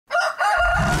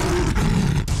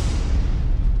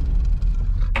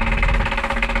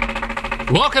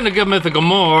Welcome to Good Mythical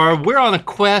More. We're on a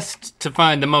quest to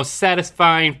find the most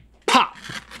satisfying pop.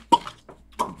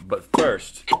 But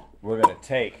first, we're gonna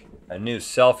take a new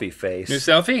selfie face. New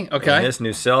selfie? Okay. And this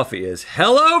new selfie is,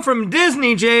 hello from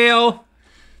Disney jail.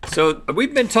 So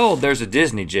we've been told there's a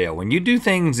Disney jail. When you do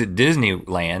things at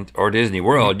Disneyland or Disney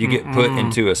World, you get put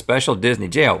into a special Disney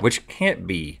jail, which can't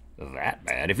be that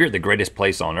bad. If you're the greatest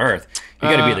place on earth, you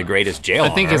gotta be the greatest jail I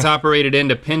think it's operated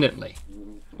independently.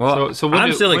 Well, so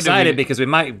I'm still excited because we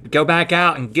might go back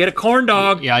out and get a corn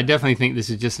dog. Yeah, I definitely think this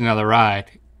is just another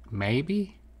ride.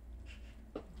 Maybe?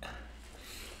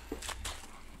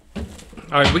 All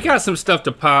right, we got some stuff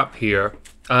to pop here.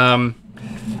 And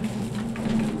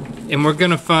we're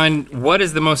gonna find what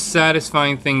is the most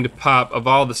satisfying thing to pop of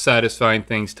all the satisfying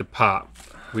things to pop.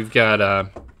 We've got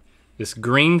this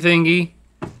green thingy.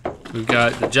 We've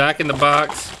got the Jack in the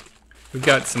Box. We've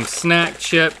got some snack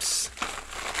chips.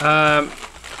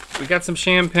 We got some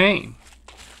champagne.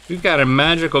 We've got a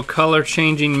magical color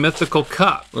changing mythical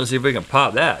cup. Let's see if we can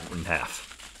pop that in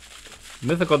half.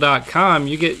 Mythical.com,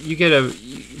 you get a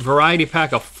variety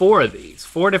pack of 4 of these,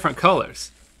 4 different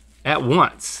colors at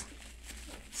once.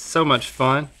 So much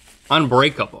fun.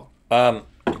 Unbreakable.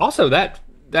 Also that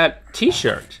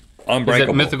t-shirt. Unbreakable. Is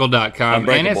at mythical.com.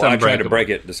 And it's unbreakable. I tried to break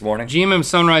it this morning. GMM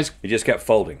Sunrise. It just kept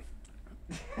folding.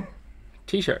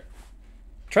 T-shirt.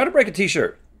 Try to break a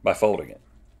t-shirt by folding it.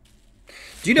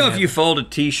 Do you know if you fold a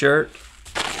t-shirt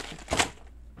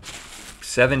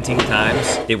 17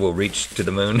 times, it will reach to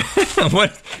the moon?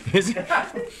 What is it?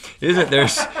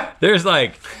 There's something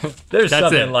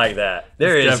like that.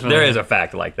 There is a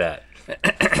fact like that.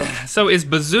 So is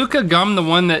bazooka gum the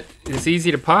one that is easy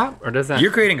to pop, or does that?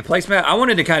 You're creating a placemat. I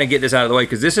wanted to kind of get this out of the way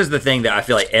because this is the thing that I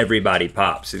feel like everybody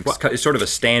pops. It's sort of a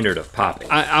standard of popping.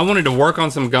 I wanted to work on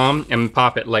some gum and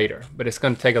pop it later, but it's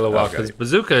gonna take a little while because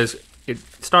bazooka it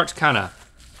starts kind of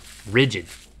rigid.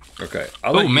 Okay,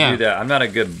 I'll let you do that. I'm not a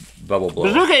good bubble blower.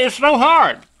 Bazooka is so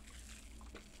hard.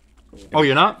 Oh,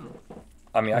 you're not?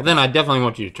 I mean, then I definitely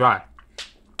want you to try.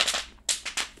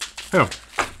 Here.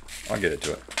 I'll get it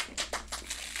to it.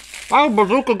 Why does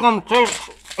bazooka gum taste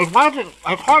as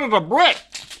hard as a brick?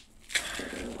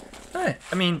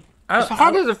 I mean, it's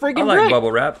hard as a freaking brick. I like brick.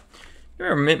 bubble wrap. You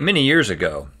remember many years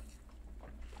ago,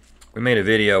 we made a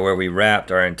video where we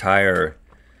wrapped our entire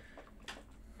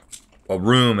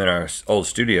room in our old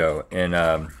studio in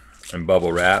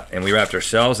bubble wrap, and we wrapped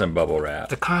ourselves in bubble wrap.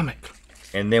 The comic.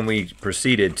 And then we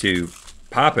proceeded to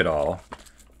pop it all,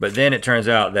 but then it turns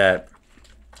out that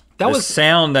the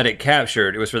sound that it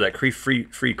captured, it was for that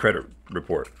free credit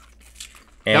report.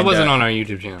 And, that wasn't on our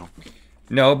YouTube channel.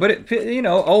 No, but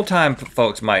old time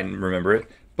folks might remember it.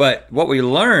 But what we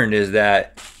learned is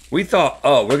that we thought,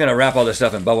 oh, we're gonna wrap all this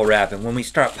stuff in bubble wrap, and when we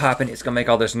start popping, it's gonna make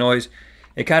all this noise.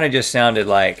 It kind of just sounded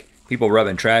like people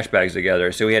rubbing trash bags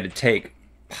together, so we had to take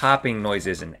popping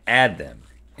noises and add them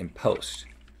in post.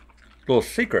 Little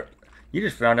secret. You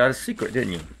just found out a secret,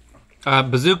 didn't you?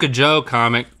 Bazooka Joe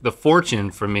comic, the fortune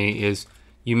for me is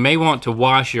you may want to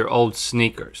wash your old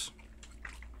sneakers.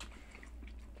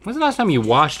 When's the last time you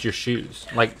washed your shoes?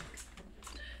 Like,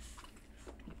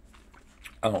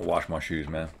 I don't wash my shoes,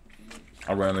 man.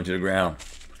 I run them into the ground.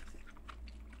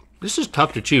 This is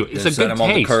tough to chew. It's a good taste. Set them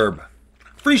on the curb.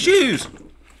 Free shoes.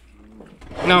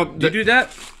 Now, do you do that?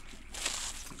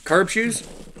 Curb shoes?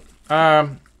 I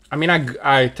mean,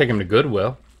 I take them to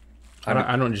Goodwill.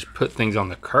 I don't just put things on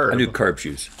the curb. I do curb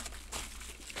shoes.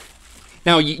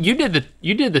 Now you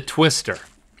did the twister,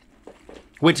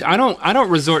 which I don't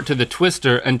resort to the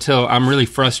twister until I'm really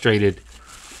frustrated,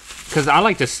 because I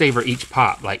like to savor each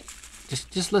pop. Like,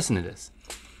 just listen to this,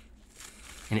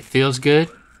 and it feels good.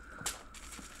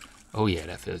 Oh yeah,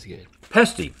 that feels good.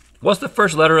 Pesty. What's the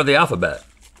first letter of the alphabet?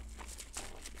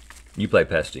 You play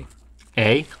Pesty.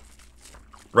 A.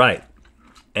 Right.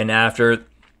 And after,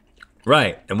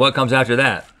 right. And what comes after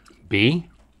that? B.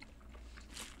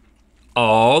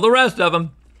 All the rest of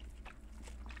them.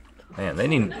 Man, they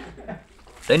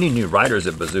need new writers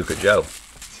at Bazooka Joe.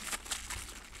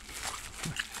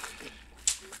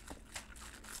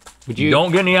 You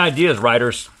don't get any ideas,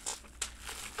 writers.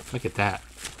 Look at that.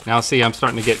 Now see, I'm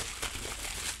starting to get,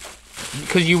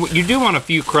 because you do want a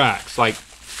few cracks, like,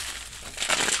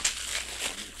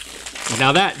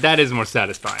 now that is more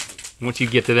satisfying. Once you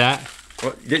get to that.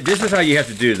 Well, this is how you have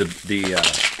to do the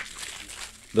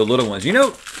little ones. You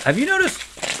know, have you noticed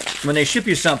when they ship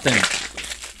you something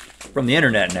from the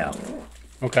internet now?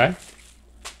 Okay.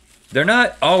 They're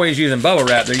not always using bubble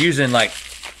wrap. They're using like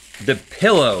the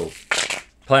pillow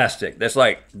plastic. That's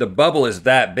like, the bubble is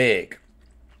that big.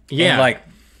 Yeah. And like,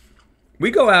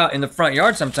 we go out in the front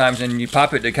yard sometimes and you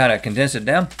pop it to kind of condense it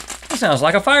down. It sounds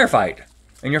like a firefight.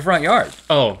 in your front yard.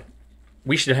 Oh,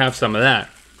 we should have some of that.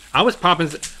 I was popping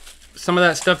some of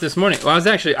that stuff this morning. Well,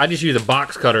 I just use a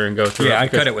box cutter and go through it. Yeah, I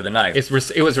cut it with a knife. It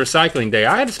was recycling day.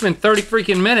 I had to spend 30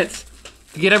 freaking minutes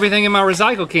to get everything in my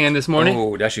recycle can this morning.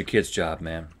 Oh, that's your kid's job,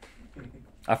 man.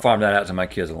 I farmed that out to my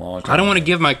kids a long time. I don't want to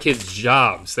give my kids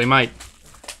jobs. They might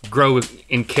grow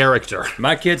in character.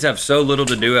 My kids have so little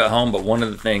to do at home, but one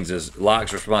of the things is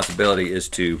Locke's responsibility is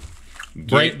to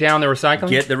break down the recycling?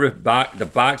 Get the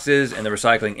boxes and the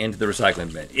recycling into the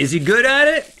recycling bin. Is he good at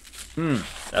it?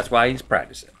 That's why he's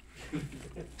practicing.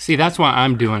 See, that's why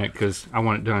I'm doing it, because I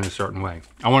want it done a certain way.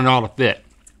 I want it all to fit.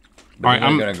 But all right,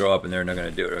 I'm going to grow up and they're not going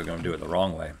to do it. They're going to do it the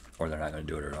wrong way, or they're not going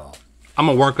to do it at all. I'm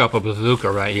going to work up a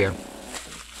bazooka right here.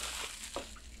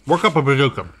 Work up a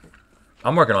bazooka.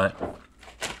 I'm working on it.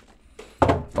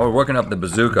 Oh, we're working up the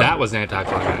bazooka. That was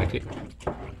anticlimactic.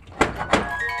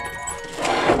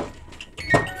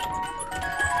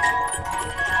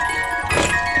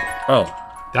 Oh.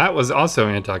 That was also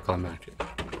anticlimactic.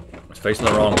 It's facing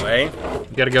the wrong way.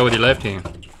 You gotta go with your left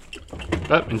hand.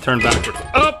 Up and turn backwards.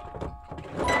 Up!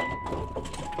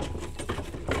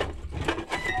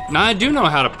 Now I do know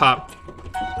how to pop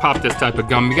this type of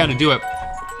gum. You gotta do it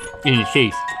in your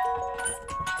teeth.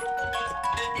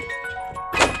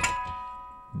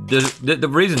 The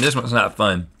reason this one's not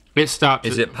fun It stops.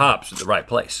 is it pops at the right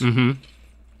place. Mm-hmm.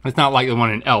 It's not like the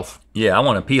one in Elf. Yeah, I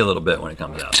want to pee a little bit when it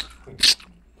comes out.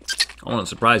 I want it to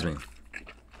surprise me.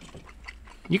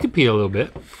 You could pee a little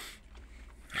bit.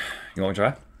 You want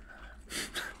to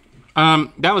try?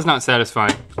 That was not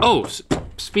satisfying. Oh,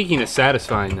 speaking of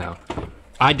satisfying though,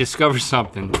 I discovered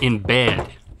something in bed.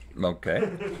 Okay,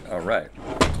 all right.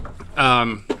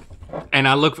 And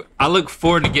I look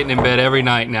forward to getting in bed every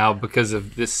night now because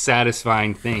of this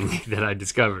satisfying thing that I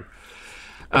discovered.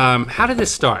 How did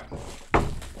this start?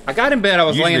 I got in bed, I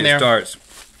was Usually laying there. It starts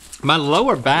my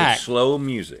lower back. with slow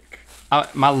music.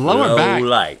 My lower Low back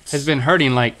lights. has been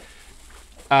hurting like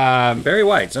Very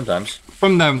white sometimes.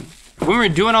 from when we were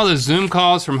doing all the Zoom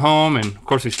calls from home, and of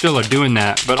course we still are doing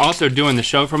that, but also doing the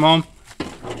show from home.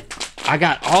 I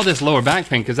got all this lower back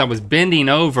pain because I was bending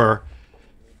over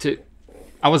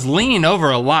I was leaning over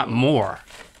a lot more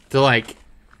to like,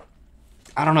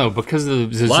 I don't know, because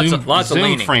of the Lots of Zoom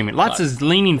leaning. framing. Lots of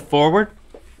leaning forward.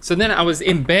 So then I was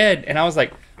in bed and I was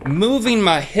like moving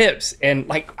my hips and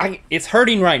like it's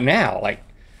hurting right now. Like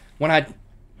when I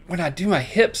do my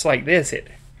hips like this, it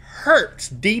hurts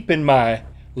deep in my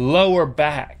lower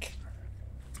back.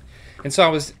 And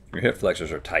so Your hip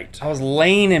flexors are tight. I was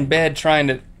laying in bed trying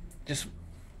to just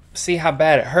see how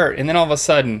bad it hurt. And then all of a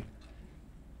sudden,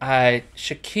 I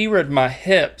Shakira'd my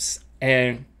hips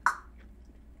and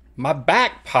my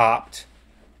back popped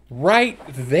right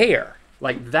there,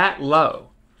 like that low.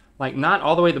 Like not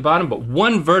all the way at the bottom, but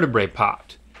one vertebrae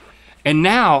popped. And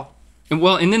now, and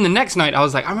then the next night I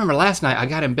was like, I remember last night I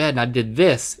got in bed and I did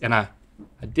this and I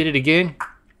did it again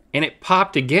and it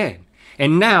popped again.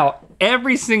 And now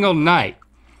every single night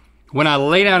when I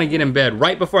lay down and get in bed,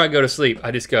 right before I go to sleep, I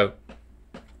just go,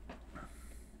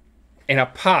 and I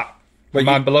pop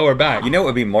my lower back. You know what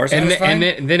would be more satisfying?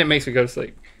 And then it makes me go to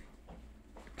sleep.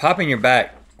 Popping your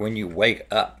back when you wake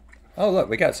up. Oh look,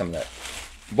 we got some of that.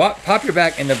 Pop your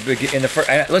back in the first.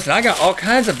 Listen, I got all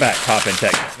kinds of back popping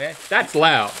techniques, man. That's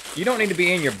loud. You don't need to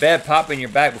be in your bed popping your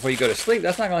back before you go to sleep.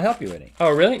 That's not going to help you any. Oh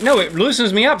really? No, it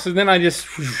loosens me up. So then I just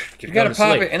You got to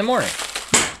pop it in the morning.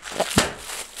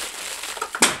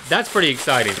 That's pretty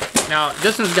exciting. Now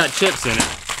this one's got chips in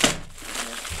it.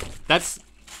 That's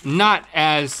not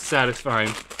as satisfying,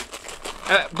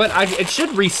 but it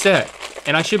should reset,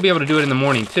 and I should be able to do it in the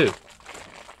morning too.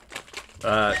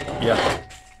 Yeah.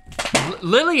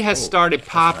 Lily has started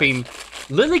popping. Nice.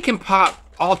 Lily can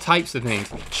pop all types of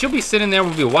things. She'll be sitting there,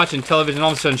 we'll be watching television,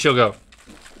 all of a sudden she'll go,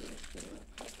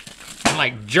 and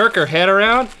like jerk her head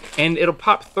around, and it'll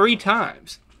pop 3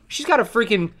 times. She's got a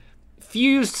freaking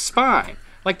fused spine.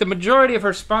 Like the majority of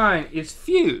her spine is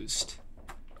fused.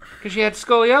 Because she had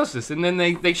scoliosis, and then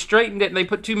they straightened it and they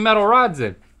put 2 metal rods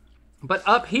in. But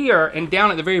up here and down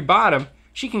at the very bottom,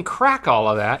 she can crack all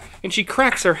of that, and she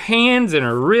cracks her hands and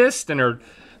her wrist and her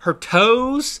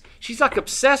toes. She's like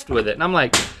obsessed with it, and I'm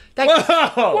like,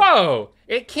 whoa,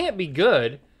 it can't be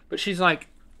good. But she's like,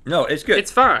 no, it's good.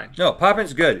 It's fine. No,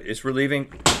 popping's good. It's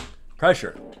relieving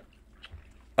pressure.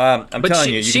 I'm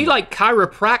telling you, she like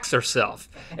chiropracts herself.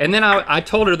 And then I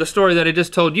told her the story that I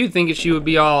just told you, thinking she would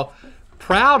be all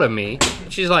proud of me.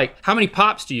 She's like, how many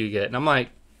pops do you get? And I'm like,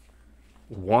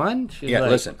 1? She's yeah,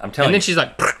 like, listen, I'm telling you. And then she's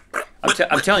like,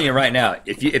 I'm telling you right now,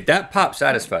 if that pop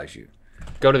satisfies you.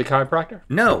 Go to the chiropractor?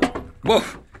 No. Whoa.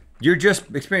 You're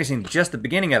just experiencing just the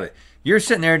beginning of it. You're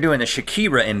sitting there doing the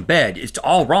Shakira in bed. It's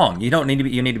all wrong. You don't need to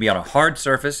be. You need to be on a hard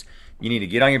surface. You need to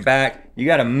get on your back. You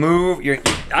got to move.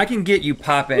 I can get you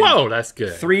popping. Whoa, that's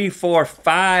good. 3, 4,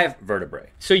 5 vertebrae.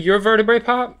 So your vertebrae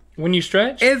pop when you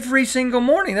stretch? Every single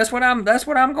morning. That's what I'm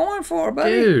going for,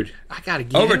 buddy. Dude, I gotta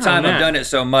get Over in time, on that. I've done it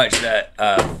so much that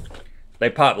they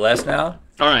pop less now.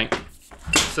 All right.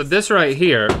 So this right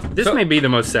here, this may be the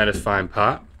most satisfying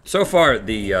pop. So far,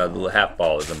 the half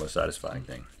ball is the most satisfying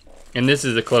thing. And this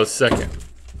is a close second.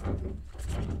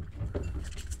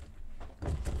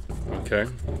 Okay.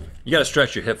 You gotta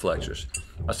stretch your hip flexors.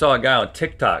 I saw a guy on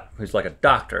TikTok who's like a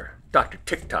doctor, Dr.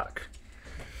 TikTok.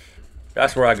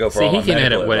 That's where I go for See, all my he can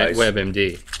edit medical advice.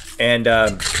 WebMD.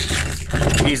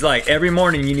 And he's like, every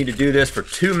morning you need to do this for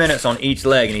 2 minutes on each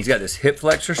leg, and he's got this hip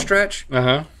flexor stretch.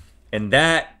 Uh-huh. And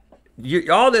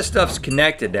all this stuff's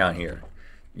connected down here.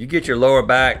 You get your lower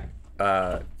back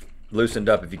loosened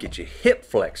up if you get your hip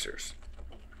flexors.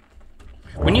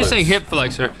 When you say hip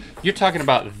flexor, you're talking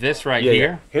about this right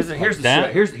here? Here's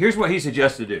what he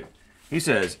suggests to do. He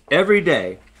says, every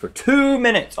day for 2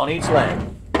 minutes on each leg,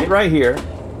 get right here.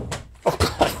 Oh,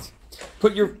 God.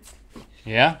 Put your...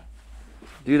 Yeah?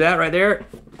 Do that right there,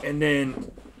 and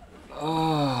then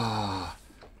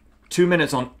 2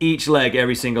 minutes on each leg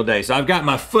every single day. So I've got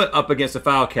my foot up against the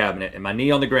file cabinet and my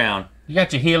knee on the ground. You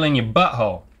got your heel in your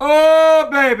butthole. Oh,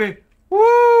 baby.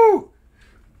 Woo!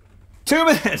 2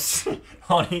 minutes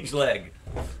on each leg.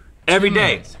 Every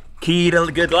day. Key to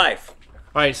a good life.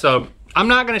 All right, so I'm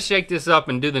not gonna shake this up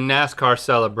and do the NASCAR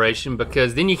celebration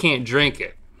because then you can't drink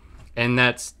it. And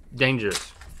that's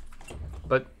dangerous.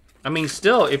 But, I mean,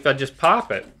 still, if I just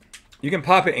pop it. You can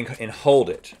pop it and hold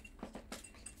it.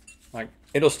 Like,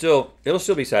 it'll still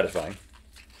be satisfying.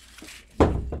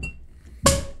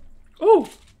 ooh,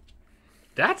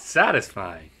 that's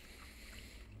satisfying.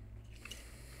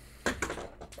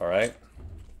 All right.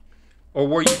 Or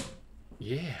were you,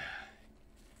 yeah.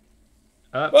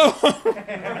 I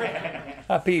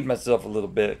peed myself a little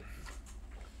bit.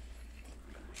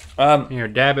 Here,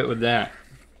 dab it with that.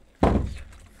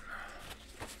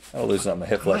 I'll loosen up my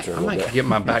hip flexor a I little might bit. get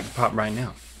my back to pop right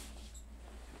now.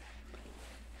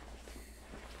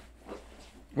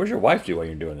 Where's your wife do while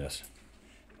you're doing this?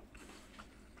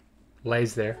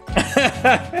 Lays there.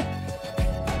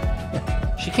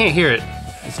 She can't hear it.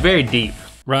 It's very deep.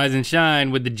 Rise and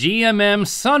shine with the GMM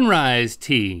Sunrise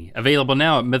Tea. Available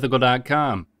now at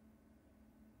mythical.com.